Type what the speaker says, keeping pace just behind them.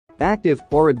Active,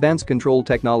 or Advanced Control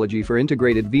Technology for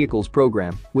Integrated Vehicles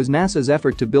program, was NASA's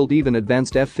effort to build even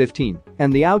advanced F-15,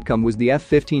 and the outcome was the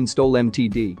F-15 STOL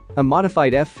MTD, a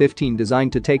modified F-15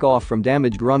 designed to take off from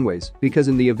damaged runways because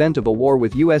in the event of a war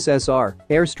with USSR,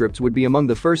 airstrips would be among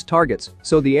the first targets,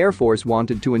 so the Air Force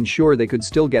wanted to ensure they could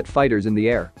still get fighters in the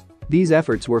air. These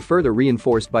efforts were further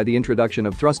reinforced by the introduction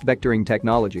of thrust vectoring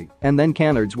technology, and then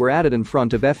canards were added in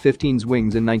front of F-15's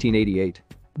wings in 1988.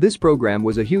 This program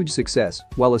was a huge success,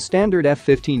 while a standard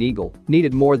F-15 Eagle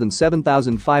needed more than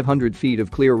 7,500 feet of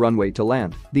clear runway to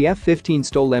land. The F-15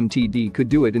 STOL MTD could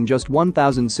do it in just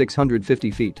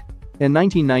 1,650 feet. In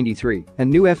 1993, a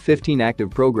new F-15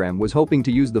 active program was hoping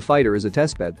to use the fighter as a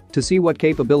testbed to see what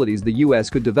capabilities the US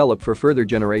could develop for further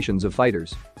generations of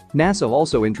fighters. NASA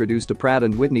also introduced a Pratt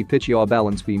Whitney pitch yaw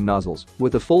balance beam nozzles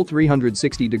with a full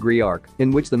 360-degree arc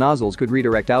in which the nozzles could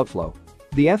redirect outflow.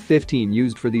 The F-15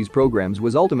 used for these programs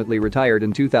was ultimately retired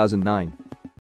in 2009.